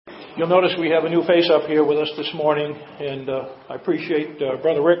You'll notice we have a new face up here with us this morning, and I appreciate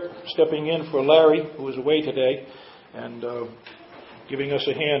Brother Rick stepping in for Larry, who is away today, and giving us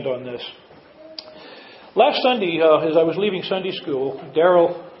a hand on this. Last Sunday, as I was leaving Sunday school,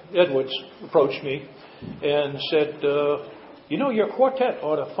 Darrell Edwards approached me and said, your quartet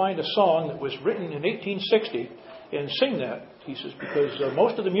ought to find a song that was written in 1860 and sing that. He says, because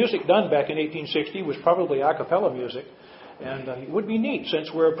most of the music done back in 1860 was probably a cappella music. And it would be neat, since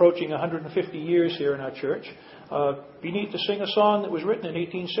we're approaching 150 years here in our church, be neat to sing a song that was written in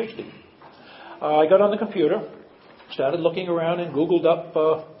 1860. I got on the computer, started looking around and Googled up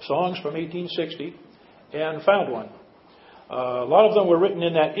songs from 1860 and found one. A lot of them were written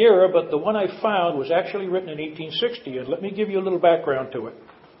in that era, but the one I found was actually written in 1860, and let me give you a little background to it.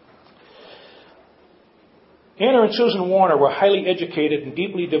 Anna and Susan Warner were highly educated and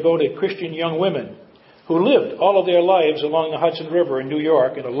deeply devoted Christian young women who lived all of their lives along the Hudson River in New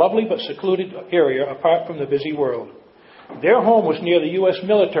York in a lovely but secluded area apart from the busy world. Their home was near the U.S.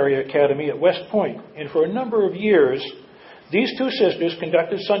 Military Academy at West Point, and for a number of years, these two sisters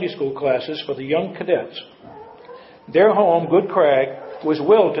conducted Sunday school classes for the young cadets. Their home, Good Crag, was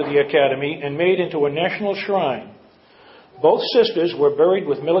willed to the academy and made into a national shrine. Both sisters were buried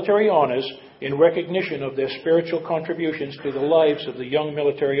with military honors in recognition of their spiritual contributions to the lives of the young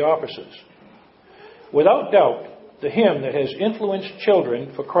military officers. Without doubt, the hymn that has influenced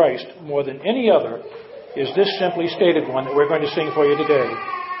children for Christ more than any other is this simply stated one that we're going to sing for you today.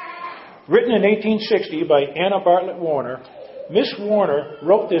 Written in 1860 by Anna Bartlett Warner, Miss Warner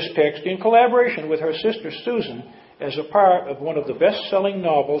wrote this text in collaboration with her sister Susan as a part of one of the best-selling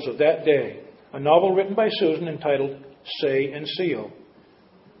novels of that day, a novel written by Susan entitled Say and Seal.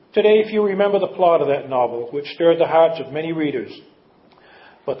 Today, few remember the plot of that novel, which stirred the hearts of many readers.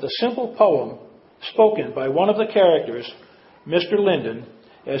 But the simple poem spoken by one of the characters, Mr. Linden,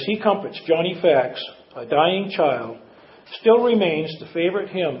 as he comforts Johnny Fax, a dying child, still remains the favorite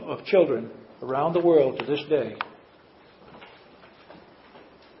hymn of children around the world to this day.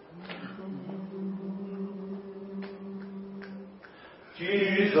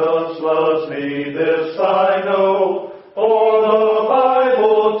 Jesus loves me, this I know, for the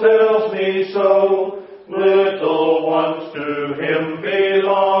Bible tells me so. Little ones to Him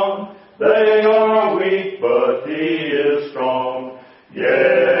belong. They are weak, but He is strong.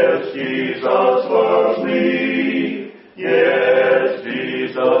 Yes, Jesus loves me. Yes,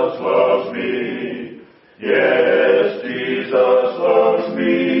 Jesus loves me. Yes, Jesus loves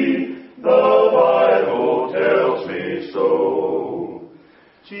me. The Bible tells me so.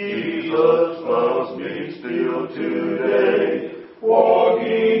 Jesus loves me still today,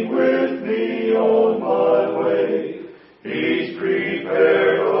 walking with me on my way. He's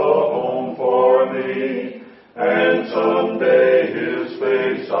prepared a home for me, and someday His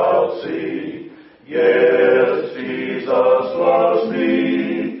face I'll see. Yes, Jesus loves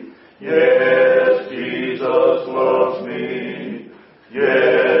me. Yes, Jesus loves me.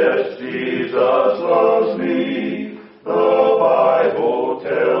 Yes, Jesus loves me. The Bible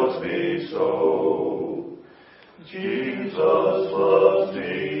tells me so. Jesus loves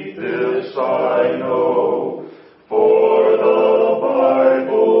me, this I know, for the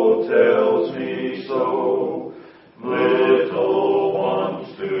Bible tells me so. Little ones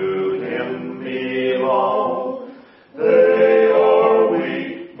to Him belong. They are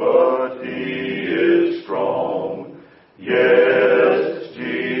weak, but He is strong. Yes,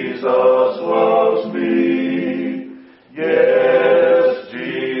 Jesus loves me. Yes,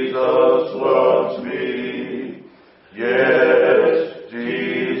 Jesus loves me. Yes,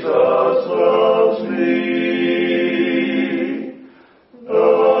 Jesus loves me.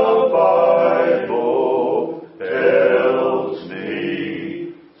 The Bible tells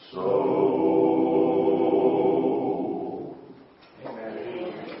me so. Amen.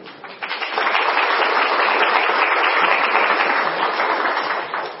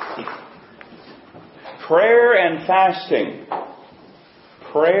 Prayer and fasting.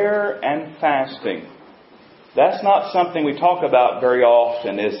 Prayer and fasting. That's not something we talk about very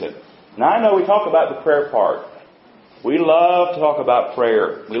often, is it? Now, I know we talk about the prayer part. We love to talk about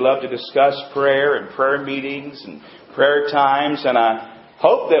prayer. We love to discuss prayer and prayer meetings and prayer times. And I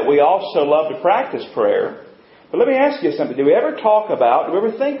hope that we also love to practice prayer. But let me ask you something. Do we ever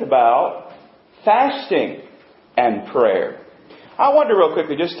think about fasting and prayer? I wonder real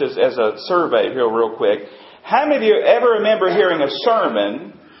quickly, just as a survey here real quick, how many of you ever remember hearing a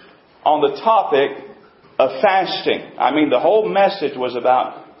sermon on the topic of fasting? I mean, the whole message was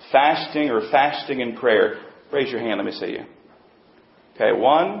about fasting or fasting and prayer. Raise your hand. Let me see you. Okay,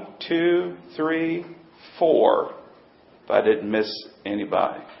 1, 2, 3, 4. If I didn't miss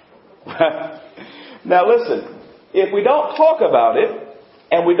anybody. Now listen, if we don't talk about it,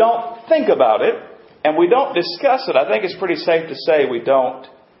 and we don't think about it, and we don't discuss it, I think it's pretty safe to say we don't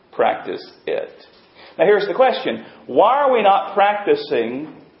practice it. Now here's the question. Why are we not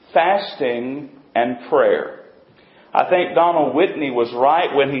practicing fasting and prayer? I think Donald Whitney was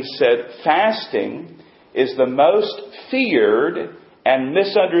right when he said fasting is the most feared and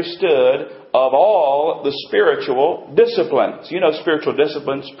misunderstood of all the spiritual disciplines. You know, spiritual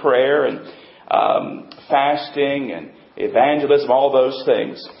disciplines, prayer and fasting and evangelism, all those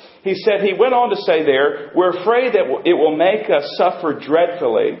things. He went on to say there, we're afraid that it will make us suffer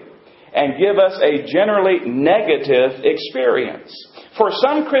dreadfully and give us a generally negative experience. For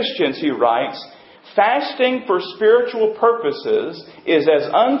some Christians, he writes, fasting for spiritual purposes is as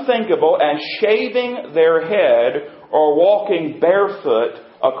unthinkable as shaving their head or walking barefoot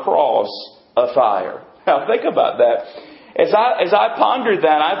across a fire. Now think about that. As I pondered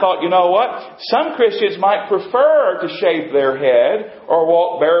that, I thought, you know what? Some Christians might prefer to shave their head or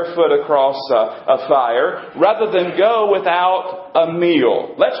walk barefoot across a fire rather than go without a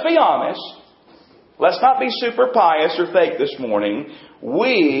meal. Let's be honest. Let's not be super pious or fake this morning.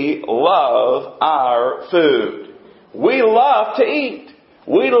 We love our food. We love to eat.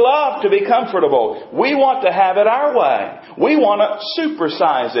 We love to be comfortable. We want to have it our way. We want to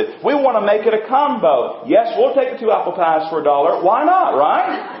supersize it. We want to make it a combo. Yes, we'll take the 2 apple pies for $1. Why not,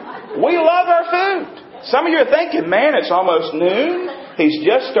 right? We love our food. Some of you are thinking, man, it's almost noon. He's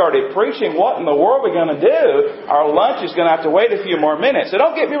just started preaching. What in the world are we going to do? Our lunch is going to have to wait a few more minutes. So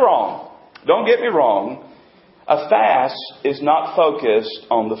don't get me wrong. Don't get me wrong. A fast is not focused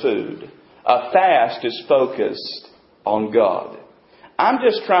on the food. A fast is focused on God. I'm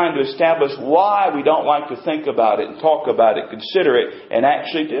just trying to establish why we don't like to think about it and talk about it, consider it, and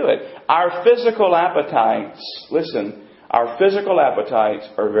actually do it. Our physical appetites, listen, our physical appetites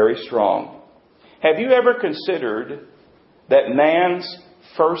are very strong. Have you ever considered that man's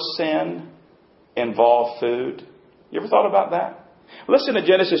first sin involved food? You ever thought about that? Listen to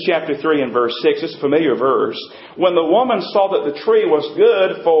Genesis chapter 3 and verse 6. It's a familiar verse. When the woman saw that the tree was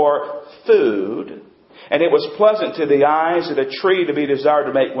good for food, and it was pleasant to the eyes, and a tree to be desired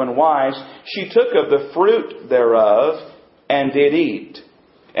to make one wise, she took of the fruit thereof, and did eat,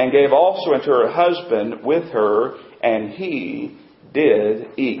 and gave also unto her husband with her, and he did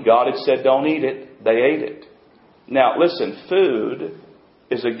eat. God had said, don't eat it. They ate it. Now listen, food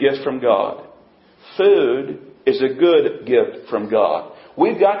is a gift from God. Food is a good gift from God.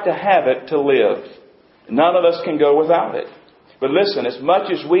 We've got to have it to live. None of us can go without it. But listen, as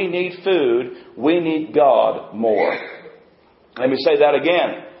much as we need food, we need God more. Let me say that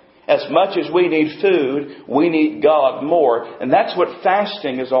again. As much as we need food, we need God more. And that's what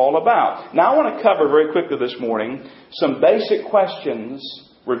fasting is all about. Now I want to cover very quickly this morning some basic questions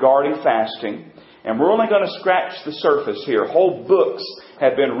regarding fasting. And we're only going to scratch the surface here. Whole books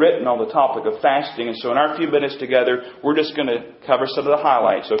have been written on the topic of fasting. And so in our few minutes together, we're just going to cover some of the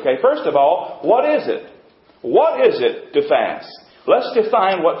highlights. Okay, first of all, what is it? What is it to fast? Let's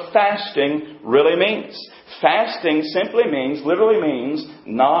define what fasting really means. Fasting literally means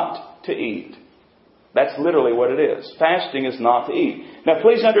not to eat. That's literally what it is. Fasting is not to eat. Now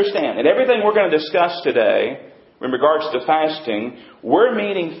please understand, in everything we're going to discuss today, in regards to fasting, we're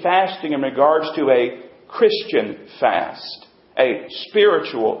meaning fasting in regards to a Christian fast, a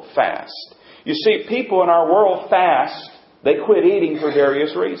spiritual fast. You see, people in our world fast, they quit eating for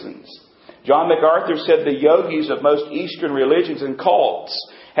various reasons. John MacArthur said the yogis of most Eastern religions and cults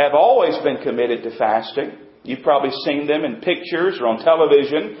have always been committed to fasting. You've probably seen them in pictures or on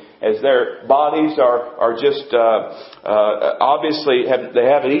television as their bodies are just obviously they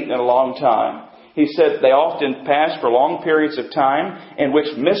haven't eaten in a long time. He said they often fast for long periods of time in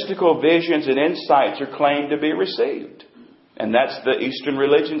which mystical visions and insights are claimed to be received. And that's the Eastern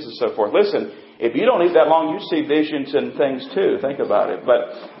religions and so forth. Listen, if you don't eat that long, you see visions and things too. Think about it.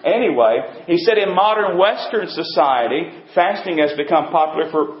 But anyway, he said in modern Western society, fasting has become popular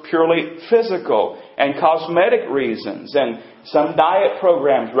for purely physical and cosmetic reasons. And some diet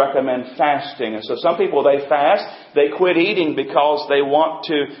programs recommend fasting. And so some people, they fast, they quit eating because they want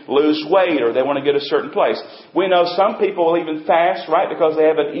to lose weight or they want to get a certain place. We know some people will even fast, right, because they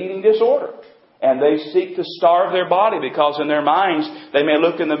have an eating disorder. And they seek to starve their body because in their minds they may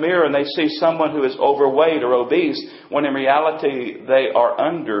look in the mirror and they see someone who is overweight or obese when in reality they are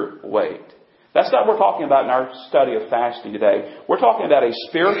underweight. That's not what we're talking about in our study of fasting today. We're talking about a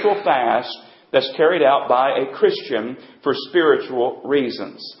spiritual fast that's carried out by a Christian for spiritual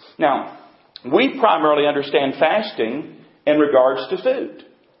reasons. Now, we primarily understand fasting in regards to food.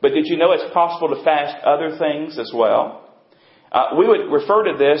 But did you know it's possible to fast other things as well? We would refer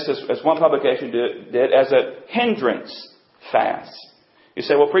to this, as one publication did, as a hindrance fast. You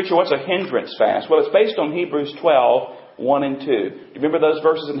say, well, preacher, what's a hindrance fast? Well, it's based on Hebrews 12, 1 and 2. Do you remember those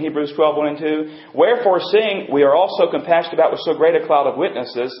verses in Hebrews 12, 1 and 2? Wherefore, seeing we are also compassed about with so great a cloud of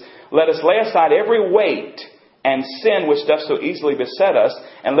witnesses, let us lay aside every weight and sin which doth so easily beset us,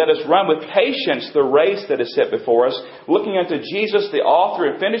 and let us run with patience the race that is set before us, looking unto Jesus, the author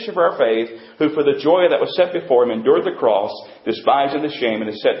and finisher of our faith, who for the joy that was set before Him endured the cross, despising the shame,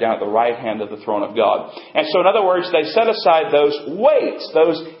 and is set down at the right hand of the throne of God. And so, in other words, they set aside those weights,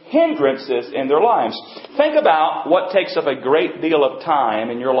 those hindrances in their lives. Think about what takes up a great deal of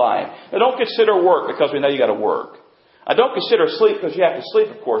time in your life. Now, don't consider work because we know you got to work. Don't consider sleep because you have to sleep,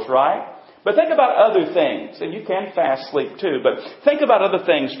 of course, right? But think about other things, and you can fast sleep too, but think about other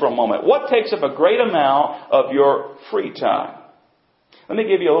things for a moment. What takes up a great amount of your free time? Let me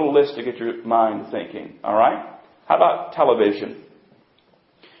give you a little list to get your mind thinking, all right? How about television?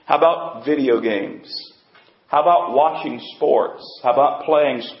 How about video games? How about watching sports? How about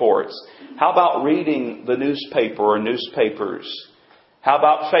playing sports? How about reading the newspaper or newspapers? How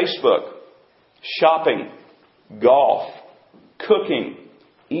about Facebook? Shopping? Golf? Cooking?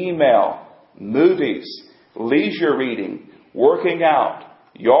 Email? Movies, leisure reading, working out,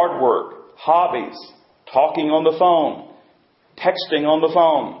 yard work, hobbies, talking on the phone, texting on the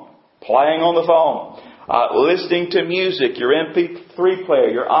phone, playing on the phone, listening to music, your MP3 player,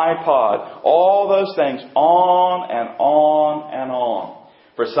 your iPod, all those things, on and on and on.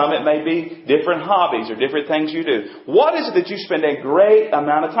 For some it may be different hobbies or different things you do. What is it that you spend a great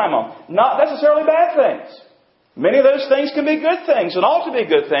amount of time on? Not necessarily bad things. Many of those things can be good things and ought to be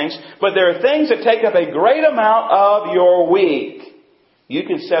good things, but there are things that take up a great amount of your week. You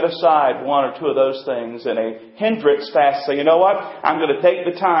can set aside one or two of those things in a hindrance fast. Say, you know what? I'm going to take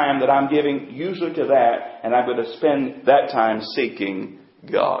the time that I'm giving usually to that, and I'm going to spend that time seeking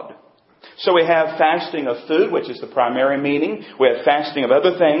God. So we have fasting of food, which is the primary meaning. We have fasting of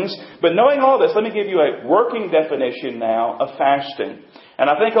other things. But knowing all this, let me give you a working definition now of fasting. And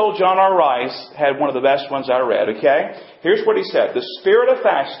I think old John R. Rice had one of the best ones I read, okay? Here's what he said. The spirit of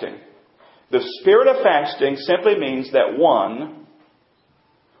fasting simply means that one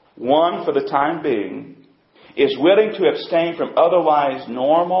for the time being, is willing to abstain from otherwise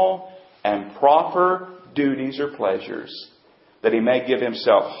normal and proper duties or pleasures, that he may give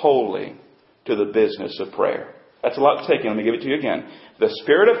himself wholly to the business of prayer. That's a lot to take in. Let me give it to you again. The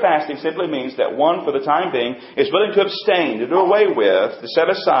spirit of fasting simply means that one, for the time being, is willing to abstain, to do away with, to set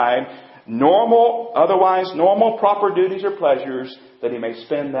aside otherwise normal, proper duties or pleasures, that he may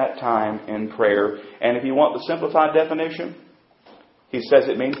spend that time in prayer. And if you want the simplified definition, he says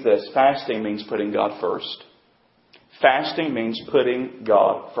it means this. Fasting means putting God first. Fasting means putting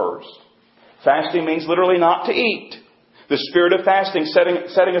God first. Fasting means literally not to eat. The spirit of fasting,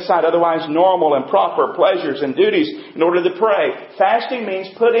 setting aside otherwise normal and proper pleasures and duties in order to pray. Fasting means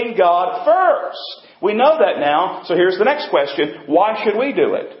putting God first. We know that now. So here's the next question. Why should we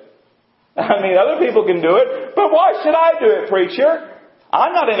do it? I mean, other people can do it, but why should I do it, preacher?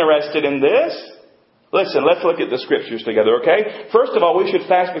 I'm not interested in this. Listen, let's look at the scriptures together, okay? First of all, we should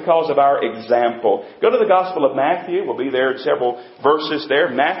fast because of our example. Go to the Gospel of Matthew. We'll be there in several verses there.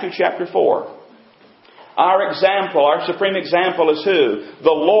 Matthew chapter 4. Our example, our supreme example is who?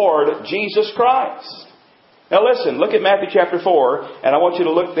 The Lord Jesus Christ. Now listen, look at Matthew chapter 4, and I want you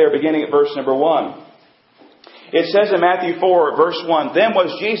to look there beginning at verse number 1. It says in Matthew 4, verse 1, Then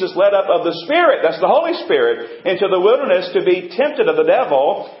was Jesus led up of the Spirit, that's the Holy Spirit, into the wilderness to be tempted of the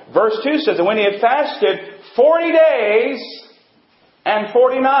devil. Verse 2 says, And when he had fasted 40 days and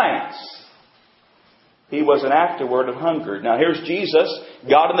 40 nights, he was an afterward of hunger. Now here's Jesus,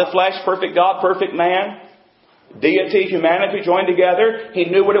 God in the flesh, perfect God, perfect man. Deity, humanity joined together. He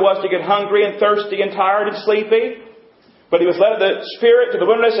knew what it was to get hungry and thirsty and tired and sleepy. But he was led of the Spirit to the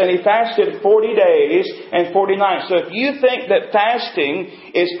wilderness, and he fasted 40 days and 40 nights. So if you think that fasting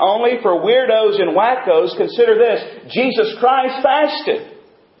is only for weirdos and wackos, consider this. Jesus Christ fasted.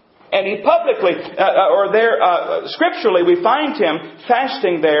 And he publicly, scripturally, we find him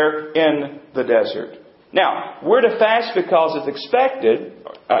fasting there in the desert. Now, we're to fast because it's expected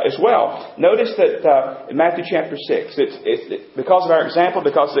as well. Notice that in Matthew chapter 6, it's because of our example,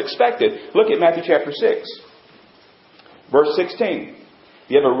 because it's expected. Look at Matthew chapter 6, verse 16.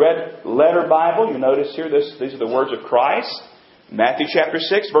 If you have a red letter Bible, you notice here these are the words of Christ. Matthew chapter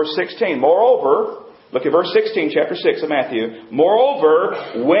 6, verse 16. Moreover, look at verse 16, chapter 6 of Matthew.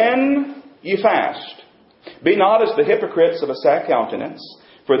 Moreover, when you fast, be not as the hypocrites of a sad countenance,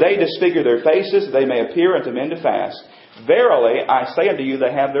 for they disfigure their faces, that they may appear unto men to fast. Verily, I say unto you,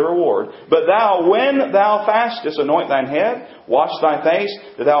 they have their reward. But thou, when thou fastest, anoint thine head, wash thy face,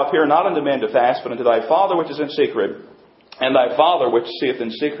 that thou appear not unto men to fast, but unto thy Father which is in secret. And thy Father which seeth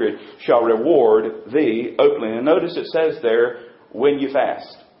in secret shall reward thee openly. And notice it says there, when you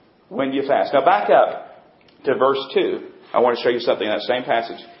fast. When you fast. Now back up to verse 2. I want to show you something in that same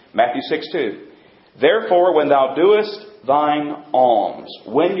passage. Matthew 6:2. Therefore, when thou doest thine alms,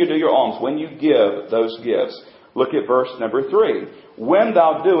 when you do your alms, when you give those gifts, look at verse number 3. When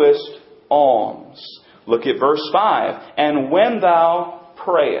thou doest alms. Look at verse 5. And when thou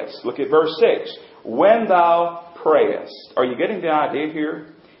prayest. Look at verse 6. When thou prayest. Are you getting the idea here?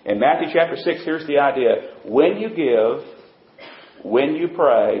 In Matthew chapter 6, here's the idea. When you give, when you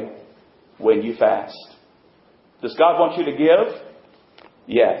pray, when you fast. Does God want you to give?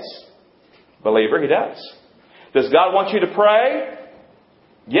 Yes. Believer, He does. Does God want you to pray?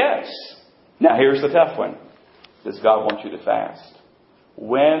 Yes. Now here's the tough one. Does God want you to fast?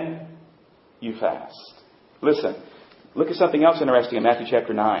 When you fast. Listen, look at something else interesting in Matthew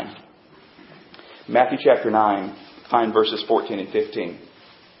chapter 9. Matthew chapter 9, find verses 14 and 15.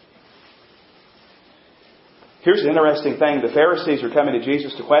 Here's an interesting thing. The Pharisees are coming to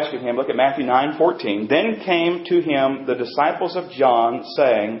Jesus to question Him. Look at Matthew 9:14. Then came to Him the disciples of John,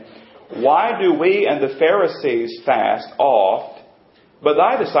 saying, Why do we and the Pharisees fast oft, but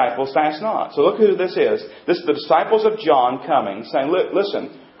thy disciples fast not? So look who this is. This is the disciples of John coming, saying,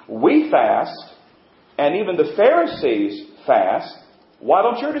 Listen, we fast, and even the Pharisees fast. Why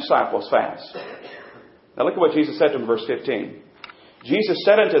don't your disciples fast? Now look at what Jesus said to them in verse 15. Jesus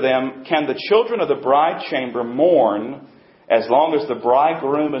said unto them, Can the children of the bride chamber mourn as long as the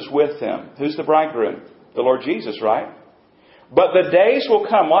bridegroom is with them? Who's the bridegroom? The Lord Jesus, right? But the days will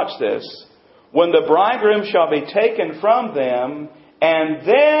come, watch this, when the bridegroom shall be taken from them, and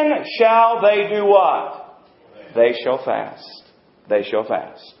then shall they do what? They shall fast. They shall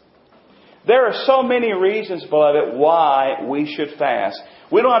fast. There are so many reasons, beloved, why we should fast.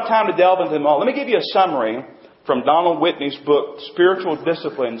 We don't have time to delve into them all. Let me give you a summary from Donald Whitney's book, Spiritual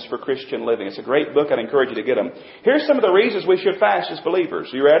Disciplines for Christian Living. It's a great book. I'd encourage you to get them. Here's some of the reasons we should fast as believers.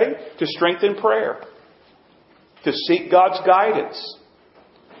 You ready? To strengthen prayer. To seek God's guidance.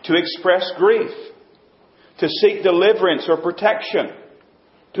 To express grief. To seek deliverance or protection.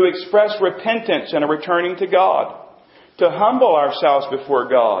 To express repentance and a returning to God. To humble ourselves before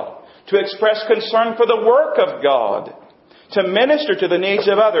God. To express concern for the work of God. To minister to the needs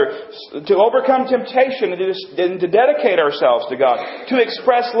of others. To overcome temptation and to dedicate ourselves to God. To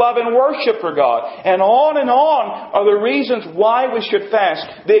express love and worship for God. And on are the reasons why we should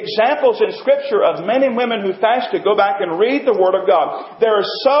fast. The examples in Scripture of men and women who fasted, go back and read the Word of God. There are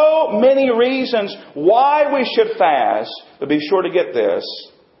so many reasons why we should fast. But be sure to get this.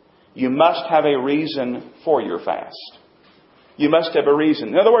 You must have a reason for your fast. You must have a reason.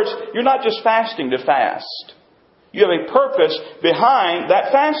 In other words, you're not just fasting to fast. You have a purpose behind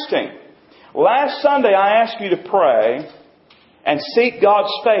that fasting. Last Sunday I asked you to pray and seek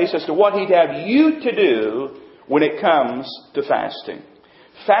God's face as to what He'd have you to do when it comes to fasting.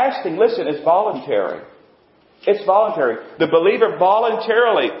 Fasting, listen, is voluntary. It's voluntary. The believer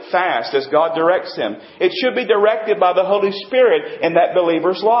voluntarily fasts as God directs him. It should be directed by the Holy Spirit in that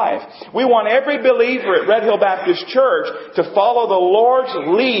believer's life. We want every believer at Red Hill Baptist Church to follow the Lord's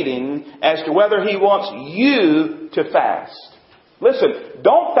leading as to whether He wants you to fast. Listen,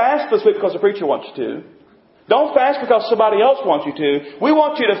 don't fast this week because the preacher wants you to. Don't fast because somebody else wants you to. We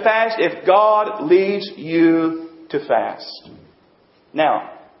want you to fast if God leads you to fast.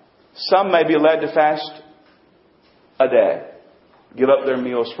 Now, some may be led to fast a day. Give up their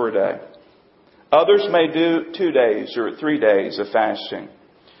meals for a day. Others may do 2 days or 3 days of fasting.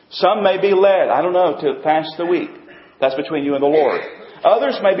 Some may be led, to fast the week. That's between you and the Lord.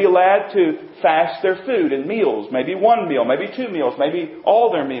 Others may be led to fast their food and meals. Maybe 1 meal, maybe 2 meals, maybe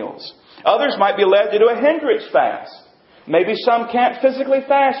all their meals. Others might be led to do a hindrance fast. Maybe some can't physically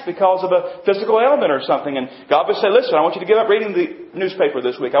fast because of a physical ailment or something. And God would say, listen, I want you to give up reading the newspaper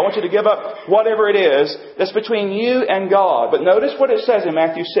this week. I want you to give up whatever it is that's between you and God. But notice what it says in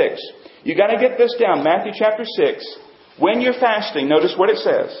Matthew 6. You got to get this down. Matthew chapter 6. When you're fasting, notice what it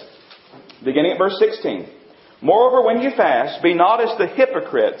says. Beginning at verse 16. Moreover, when you fast, be not as the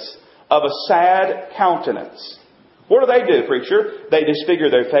hypocrites of a sad countenance. What do, preacher? They disfigure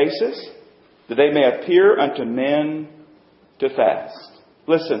their faces, that they may appear unto men to fast.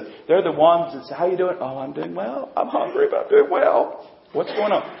 Listen, they're the ones that say, how you doing? Oh, I'm doing well. I'm hungry, but I'm doing well. What's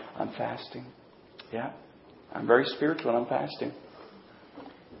going on? I'm fasting. Yeah. I'm very spiritual and I'm fasting.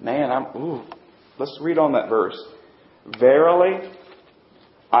 Man, let's read on that verse. Verily,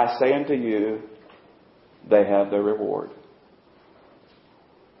 I say unto you, they have their reward.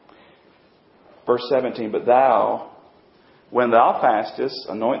 Verse 17, but thou, when thou fastest,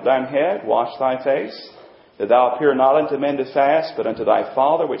 anoint thine head, wash thy face, that thou appear not unto men to fast, but unto thy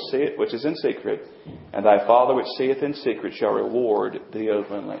Father which is in secret, and thy Father which seeth in secret shall reward thee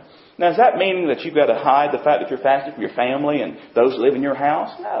openly. Now, does that mean that you've got to hide the fact that you're fasting from your family and those who live in your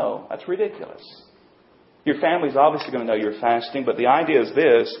house? No, that's ridiculous. Your family's obviously going to know you're fasting, but the idea is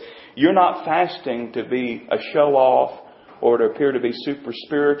this: you're not fasting to be a show-off or to appear to be super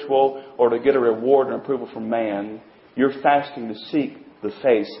spiritual or to get a reward and approval from man. You're fasting to seek the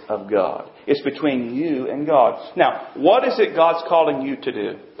face of God. It's between you and God. Now, what is it God's calling you to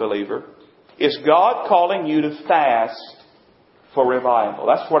do, believer? Is God calling you to fast for revival?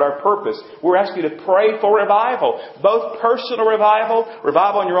 That's what our purpose. We're asking you to pray for revival. Both personal revival,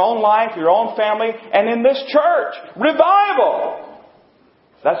 revival in your own life, your own family, and in this church. Revival!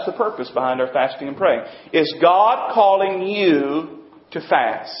 That's the purpose behind our fasting and praying. Is God calling you to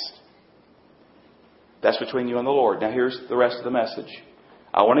fast? That's between you and the Lord. Now here's the rest of the message.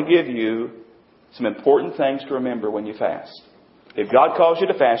 I want to give you some important things to remember when you fast. If God calls you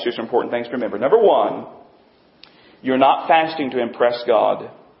to fast, here's some important things to remember. Number one, you're not fasting to impress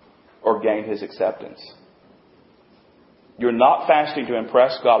God or gain His acceptance. You're not fasting to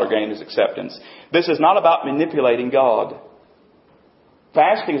impress God or gain His acceptance. This is not about manipulating God.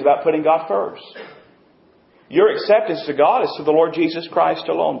 Fasting is about putting God first. Your acceptance to God is to the Lord Jesus Christ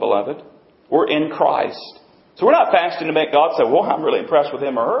alone, beloved. We're in Christ. So we're not fasting to make God say, well, I'm really impressed with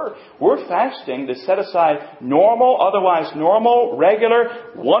him or her. We're fasting to set aside normal, otherwise normal,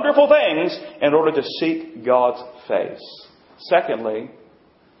 regular, wonderful things in order to seek God's face. Secondly,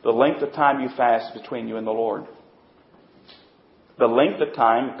 the length of time you fast is between you and the Lord. The length of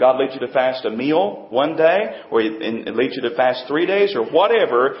time, God leads you to fast a meal one day, or it leads you to fast 3 days, or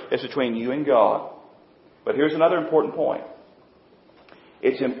whatever, is between you and God. But here's another important point.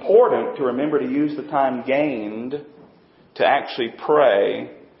 It's important to remember to use the time gained to actually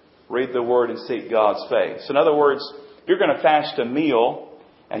pray, read the Word, and seek God's face. In other words, if you're going to fast a meal,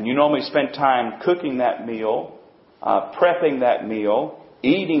 and you normally spend time cooking that meal, prepping that meal,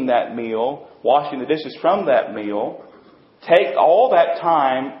 eating that meal, washing the dishes from that meal, take all that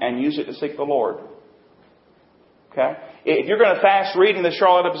time and use it to seek the Lord. Okay? If you're going to fast reading the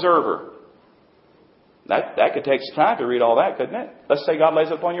Charlotte Observer, that could take some time to read all that, couldn't it? Let's say God lays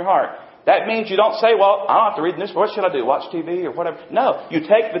it upon your heart. That means you don't say, well, I don't have to read this. What should I do? Watch TV or whatever? No. You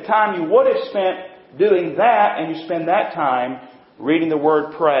take the time you would have spent doing that, and you spend that time reading the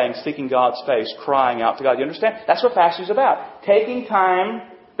Word, praying, seeking God's face, crying out to God. You understand? That's what fasting is about. Taking time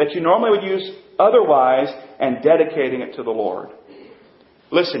that you normally would use otherwise and dedicating it to the Lord.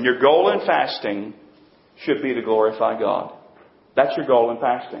 Listen, your goal in fasting should be to glorify God. That's your goal in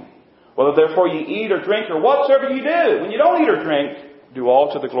fasting. Whether therefore you eat or drink or whatsoever you do, when you don't eat or drink, do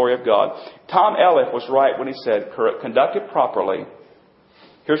all to the glory of God. Tom Elliott was right when he said, conducted properly.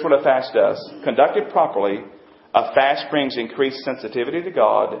 Here's what a fast does. Conducted properly, a fast brings increased sensitivity to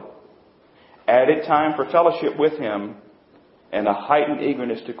God, added time for fellowship with Him, and a heightened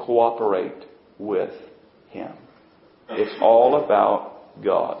eagerness to cooperate with Him. It's all about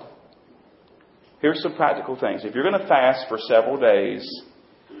God. Here's some practical things. If you're going to fast for several days,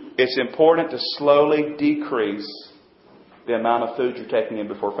 it's important to slowly decrease the amount of food you're taking in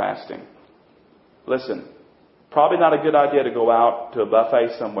before fasting. Listen, probably not a good idea to go out to a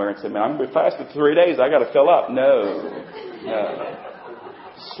buffet somewhere and say, man, I'm going to be fasting for 3 days. I got to fill up. No.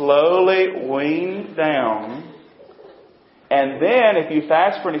 Slowly wean down. And then if you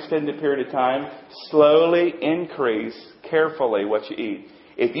fast for an extended period of time, slowly increase carefully what you eat.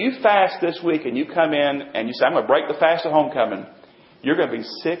 If you fast this week and you come in and you say, I'm going to break the fast at homecoming, you're going to be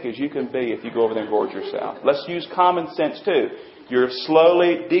sick as you can be if you go over there and gorge yourself. Let's use common sense too. You're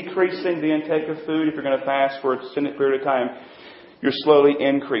slowly decreasing the intake of food. If you're going to fast for an extended period of time, you're slowly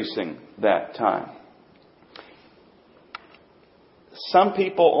increasing that time. Some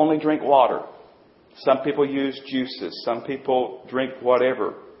people only drink water. Some people use juices. Some people drink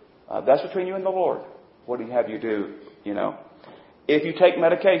whatever. That's between you and the Lord. What do you have you do, you know? If you take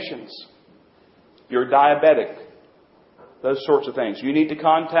medications, you're diabetic, those sorts of things, you need to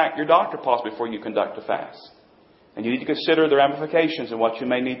contact your doctor possibly before you conduct a fast. And you need to consider the ramifications and what you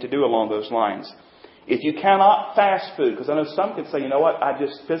may need to do along those lines. If you cannot fast food, because I know some can say, you know what, I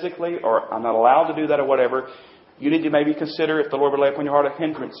just physically, or I'm not allowed to do that or whatever, you need to maybe consider, if the Lord would lay upon your heart, a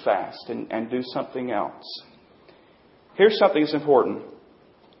hindrance fast and do something else. Here's something that's important.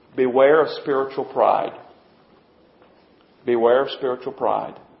 Beware of spiritual pride. Beware of spiritual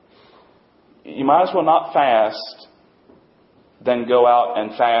pride. You might as well not fast than go out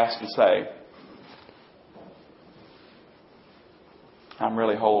and fast and say, I'm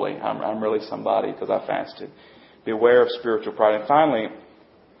really holy. I'm really somebody because I fasted. Beware of spiritual pride. And finally,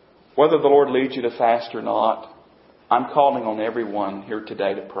 whether the Lord leads you to fast or not, I'm calling on everyone here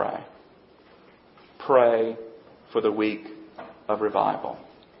today to pray. Pray for the week of revival.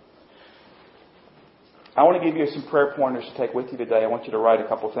 I want to give you some prayer pointers to take with you today. I want you to write a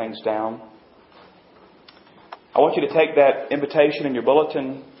couple things down. I want you to take that invitation in your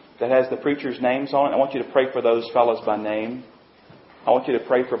bulletin that has the preacher's names on it. I want you to pray for those fellows by name. I want you to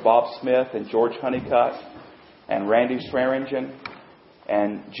pray for Bob Smith and George Honeycutt and Randy Swearingen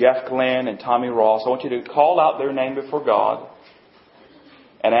and Jeff Glenn and Tommy Ross. I want you to call out their name before God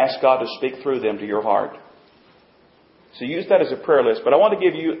and ask God to speak through them to your heart. So use that as a prayer list. But I want to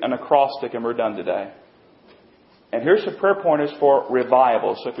give you an acrostic and we're done today. And here's some prayer pointers for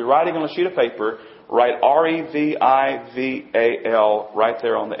revival. So if you're writing on a sheet of paper, write Revival right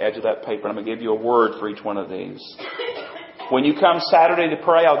there on the edge of that paper. I'm going to give you a word for each one of these. When you come Saturday to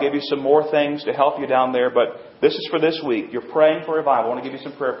pray, I'll give you some more things to help you down there. But this is for this week. You're praying for revival. I want to give you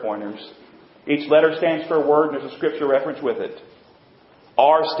some prayer pointers. Each letter stands for a word and there's a scripture reference with it.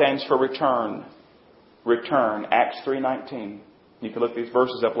 R stands for return. Return, Acts 3:19. You can look these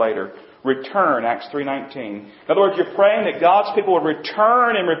verses up later. Return, Acts 3:19. In other words, you're praying that God's people would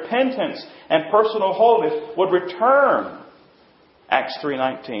return in repentance and personal holiness, would return. Acts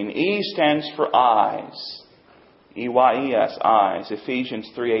 3:19. E stands for eyes. E-Y-E-S, eyes.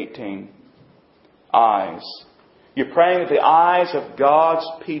 Ephesians 3:18. Eyes. You're praying that the eyes of God's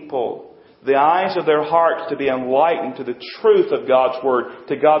people, the eyes of their hearts to be enlightened to the truth of God's Word,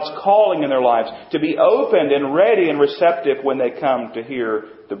 to God's calling in their lives, to be opened and ready and receptive when they come to hear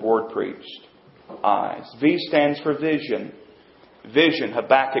the Word preached. Eyes. V stands for vision. Vision,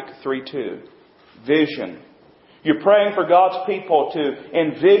 Habakkuk 3:2. Vision. You're praying for God's people to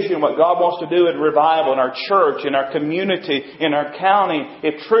envision what God wants to do in revival in our church, in our community, in our county.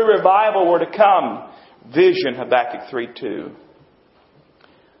 If true revival were to come, vision, Habakkuk 3:2.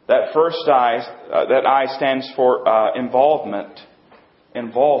 That first eye, that I stands for involvement.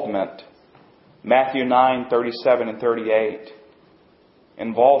 Involvement. Matthew 9:37 and 38.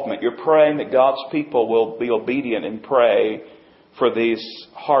 Involvement. You're praying that God's people will be obedient and pray for these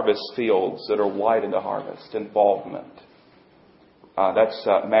harvest fields that are white in the harvest. Involvement. That's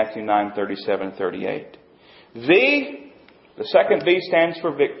Matthew 9:37 and 38. V, the second V stands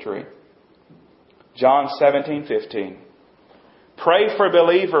for victory. John 17:15. Pray for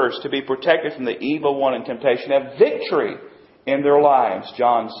believers to be protected from the evil one and temptation, have victory in their lives.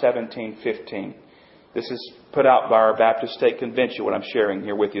 John 17:15. This is put out by our Baptist State Convention, what I'm sharing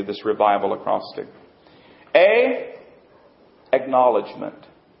here with you, this revival acrostic. A, acknowledgement.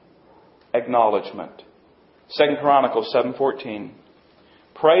 Acknowledgement. 2 Chronicles 7:14.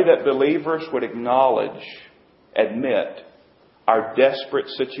 Pray that believers would acknowledge, admit our desperate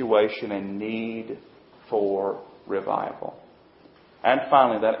situation and need for revival. And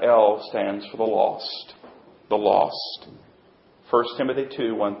finally, that L stands for the lost. The lost. 1 Timothy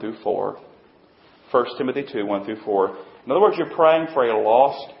 2:1 through 4. 1 Timothy 2:1 through 4. In other words, you're praying for a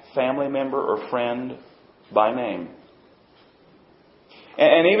lost family member or friend by name.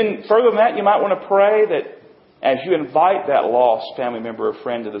 And even further than that, you might want to pray that as you invite that lost family member or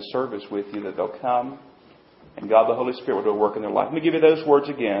friend to the service with you, that they'll come and God the Holy Spirit will do a work in their life. Let me give you those words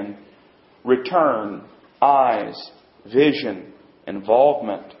again. Return, eyes, vision,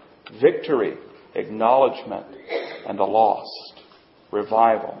 involvement, victory, acknowledgement, and the lost.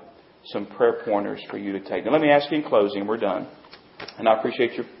 Revival. Some prayer pointers for you to take. Now let me ask you in closing, we're done. And I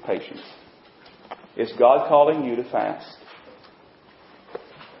appreciate your patience. Is God calling you to fast?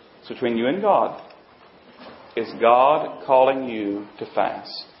 It's between you and God. Is God calling you to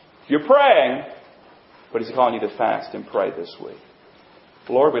fast? You're praying, but He's calling you to fast and pray this week.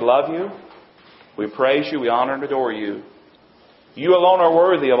 Lord, we love You. We praise You. We honor and adore You. You alone are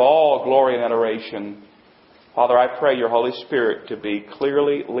worthy of all glory and adoration. Father, I pray Your Holy Spirit to be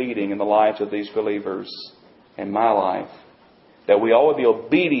clearly leading in the lives of these believers, in my life, that we all would be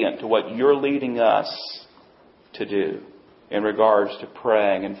obedient to what You're leading us to do in regards to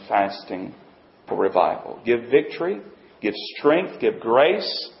praying and fasting for revival. Give victory, give strength, give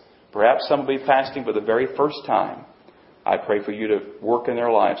grace. Perhaps some will be fasting for the very first time. I pray for You to work in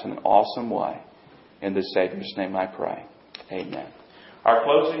their lives in an awesome way. In the Savior's name I pray. Amen. Our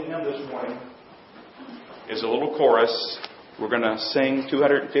closing hymn this morning is a little chorus. We're going to sing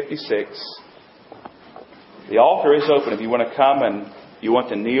 256. The altar is open if you want to come and you want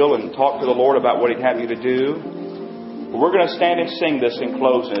to kneel and talk to the Lord about what He'd have you to do. We're going to stand and sing this in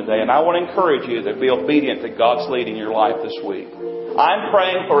closing today. And I want to encourage you to be obedient to God's leading in your life this week. I'm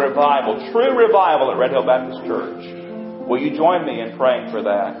praying for revival, true revival at Red Hill Baptist Church. Will you join me in praying for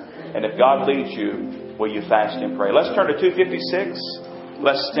that? And if God leads you, will you fast and pray? Let's turn to 256.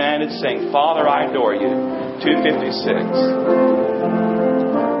 Let's stand and sing, Father, I adore you. 256.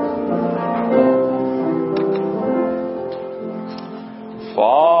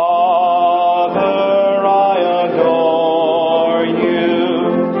 Father, I adore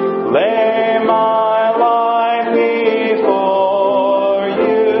you. Lay my life before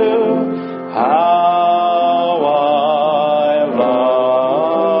you. How I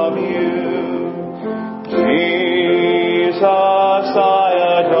love you. Jesus, I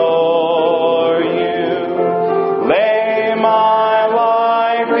adore you. Lay my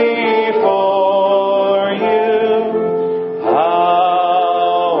life before you. How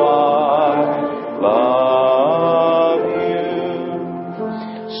I love you.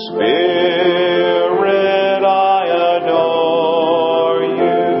 Spirit, I adore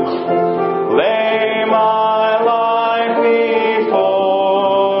you. Lay my life before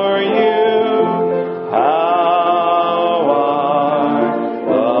you. How I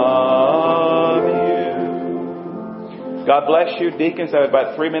love you. God bless you, deacons. I have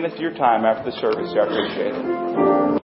about 3 minutes of your time after the service. I appreciate it.